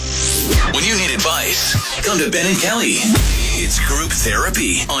When you need advice, come to Ben and Kelly. It's Group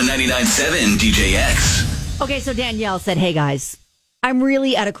Therapy on 99.7 DJX. Okay, so Danielle said, hey guys, I'm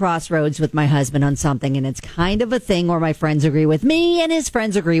really at a crossroads with my husband on something, and it's kind of a thing where my friends agree with me and his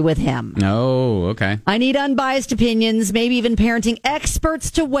friends agree with him. Oh, okay. I need unbiased opinions, maybe even parenting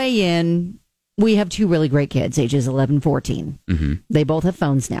experts to weigh in. We have two really great kids, ages 11 and 14. Mm-hmm. They both have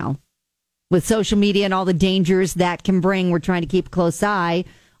phones now. With social media and all the dangers that can bring, we're trying to keep a close eye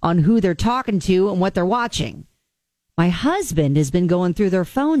on who they're talking to and what they're watching. My husband has been going through their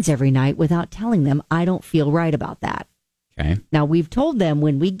phones every night without telling them. I don't feel right about that. Okay. Now, we've told them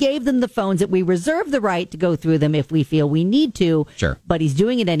when we gave them the phones that we reserve the right to go through them if we feel we need to. Sure. But he's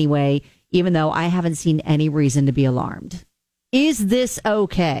doing it anyway, even though I haven't seen any reason to be alarmed. Is this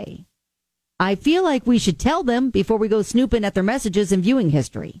okay? I feel like we should tell them before we go snooping at their messages and viewing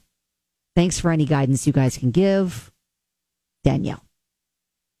history. Thanks for any guidance you guys can give. Danielle.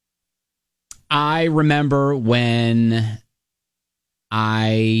 I remember when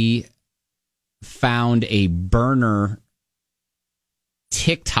I found a burner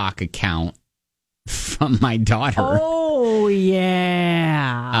TikTok account from my daughter. Oh,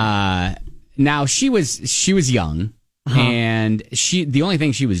 yeah. Now she was young, and the only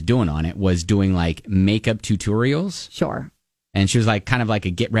thing she was doing on it was doing like makeup tutorials. Sure. And she was like kind of like a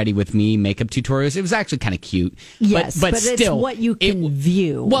get ready with me makeup tutorials. It was actually kind of cute. Yes, but still, it's what you can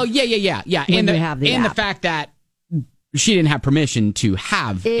view. Well, yeah. When you have the and app. the fact that she didn't have permission to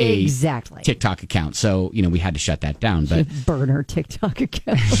have a TikTok account, so we had to shut that down. But burn her TikTok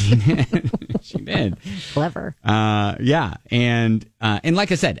account. She did. Clever. Yeah, and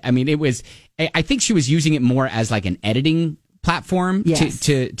like I said, I mean, it was. I think she was using it more as like an editing platform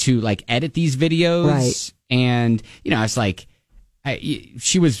to like edit these videos, right? And it's like.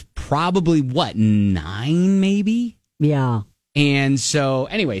 She was probably 9 maybe. Yeah. And so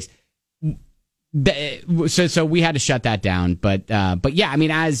anyways, so we had to shut that down, but yeah, I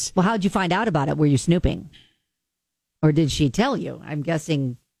mean, how'd you find out about it? Were you snooping, or did she tell you? I'm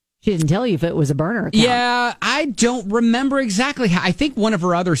guessing she didn't tell you if it was a burner account. Yeah, I don't remember exactly how. I think one of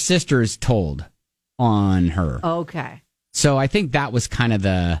her other sisters told on her. Okay. So I think that was kind of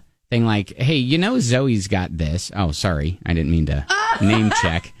the thing, like, hey, Zoe's got this. Oh, sorry, I didn't mean to name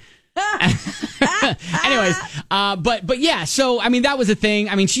check. Anyways, but yeah, so I mean, that was a thing.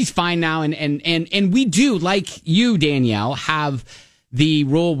 I mean, she's fine now, and we do, like you, Danielle, have the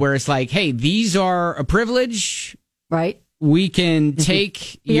rule where it's like, hey, these are a privilege, right? We can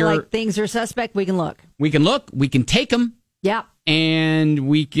take like things are suspect. We can look. We can take them. Yeah. And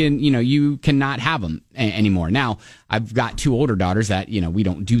we can, you cannot have them anymore. Now, I've got 2 older daughters that, we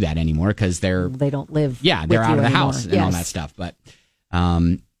don't do that anymore because they don't live. Yeah, they're out of the anymore. house and all that stuff. But,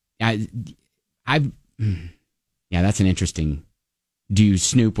 that's an interesting. Do you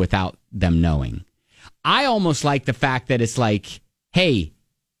snoop without them knowing? I almost like the fact that it's like, hey,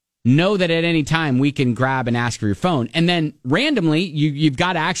 know that at any time we can grab and ask for your phone, and then randomly you've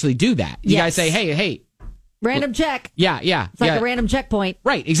got to actually do that. You guys say, hey. Random check. Yeah. It's like a random checkpoint.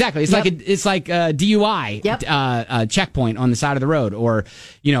 Right, exactly. It's like a DUI checkpoint on the side of the road, or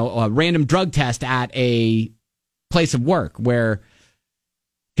a random drug test at a place of work where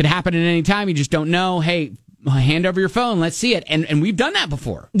could happen at any time. You just don't know. Hey, hand over your phone. Let's see it. And we've done that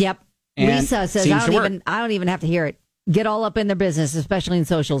before. Yep. And Lisa says I don't even have to hear it. Get all up in their business, especially in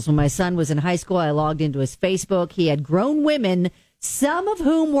socials. When my son was in high school, I logged into his Facebook. He had grown women, some of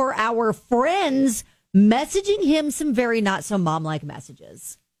whom were our friends, messaging him some very not so mom-like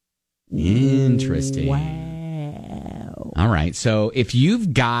messages. Interesting. Wow. All right. So if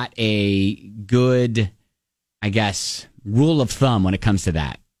you've got a good, I guess, rule of thumb when it comes to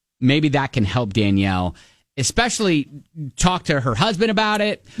that, maybe that can help Danielle, especially talk to her husband about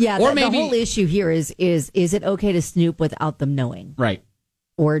it. Yeah. Or maybe the whole issue here is it okay to snoop without them knowing? Right.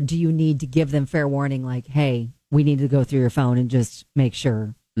 Or do you need to give them fair warning, like, hey, we need to go through your phone and just make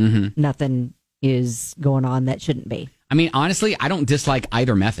sure nothing is going on that shouldn't be? I mean, honestly, I don't dislike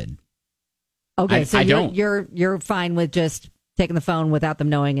either method. Okay, so you're fine with just taking the phone without them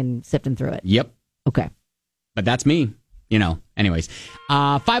knowing and sifting through it. Yep. Okay. But that's me, Anyways,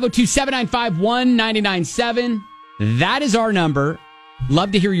 502-795-1997. That is our number.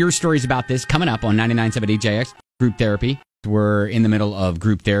 Love to hear your stories about this coming up on 99.7 DJX Group Therapy. We're in the middle of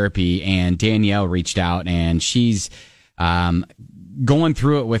group therapy, and Danielle reached out, and she's going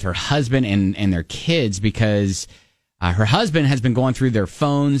through it with her husband and their kids because her husband has been going through their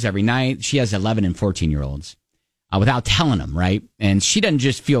phones every night. She has 11 and 14-year-olds without telling them, right? And she didn't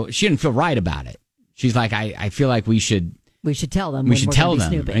feel right about it. She's like, I feel like we should tell them. We should tell them.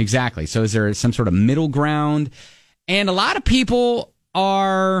 Snooping. Exactly. So is there some sort of middle ground? And a lot of people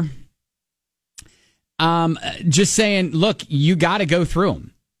are Just saying, look, you got to go through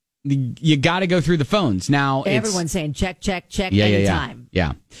them. You got to go through the phones. Now, everyone's saying check anytime.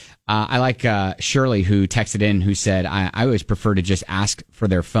 Yeah. I like Shirley, who texted in, who said, I always prefer to just ask for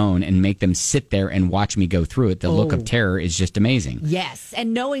their phone and make them sit there and watch me go through it. The look of terror is just amazing. Yes.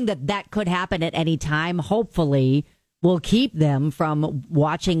 And knowing that could happen at any time, hopefully will keep them from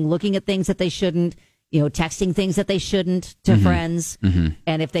looking at things that they shouldn't, texting things that they shouldn't to friends. Mm-hmm.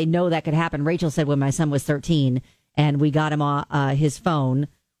 And if they know that could happen, Rachel said when my son was 13 and we got him his phone,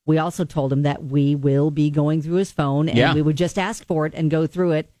 we also told him that we will be going through his phone and we would just ask for it and go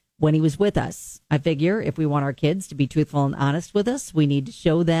through it when he was with us. I figure if we want our kids to be truthful and honest with us, we need to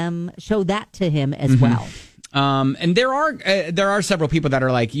show that to him as well. And there are several people that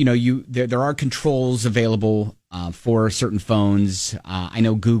are like, there are controls available for certain phones. I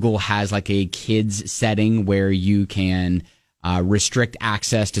know Google has like a kids setting where you can restrict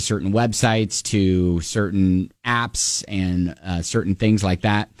access to certain websites, to certain apps, and certain things like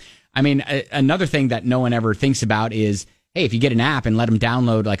that. I mean, another thing that no one ever thinks about is, hey, if you get an app and let them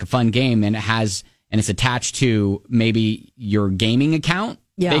download like a fun game and it's attached to maybe your gaming account,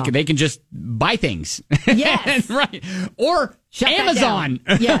 they can just buy things. Yes. Right. Or shut Amazon.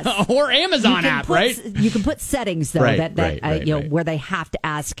 Yes. Or Amazon app, right? You can put settings, though, where they have to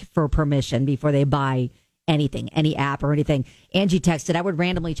ask for permission before they buy anything, any app or anything. Angie texted, I would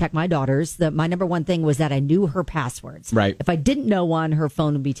randomly check my daughter's. My number one thing was that I knew her passwords. Right. If I didn't know one, her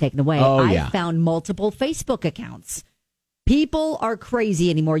phone would be taken away. I found multiple Facebook accounts. People are crazy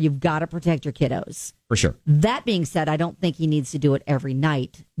anymore. You've got to protect your kiddos. For sure. That being said, I don't think he needs to do it every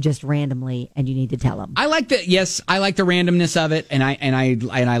night, just randomly, and you need to tell him. I like the randomness of it, and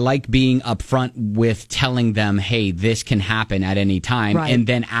I like being upfront with telling them, hey, this can happen at any time, and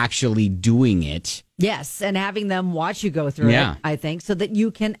then actually doing it. Yes, and having them watch you go through it, I think, so that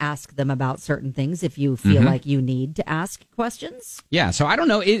you can ask them about certain things if you feel like you need to ask questions. Yeah, so I don't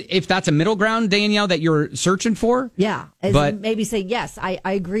know if that's a middle ground, Danielle, that you're searching for. Yeah, but maybe say, yes, I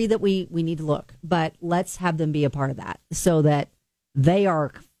agree that we need to look, but let's have them be a part of that so that they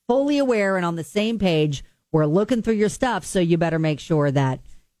are fully aware and on the same page. We're looking through your stuff, so you better make sure that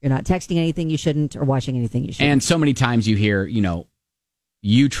you're not texting anything you shouldn't or watching anything you shouldn't. And so many times you hear,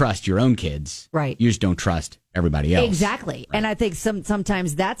 you trust your own kids. Right. You just don't trust everybody else. Exactly. Right. And I think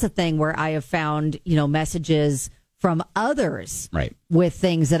sometimes that's a thing where I have found, messages from others with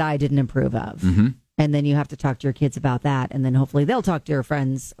things that I didn't approve of. Mm-hmm. And then you have to talk to your kids about that. And then hopefully they'll talk to your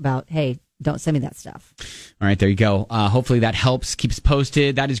friends about, hey, don't send me that stuff. All right, there you go. Hopefully that helps. Keeps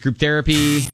posted. That is Group Therapy.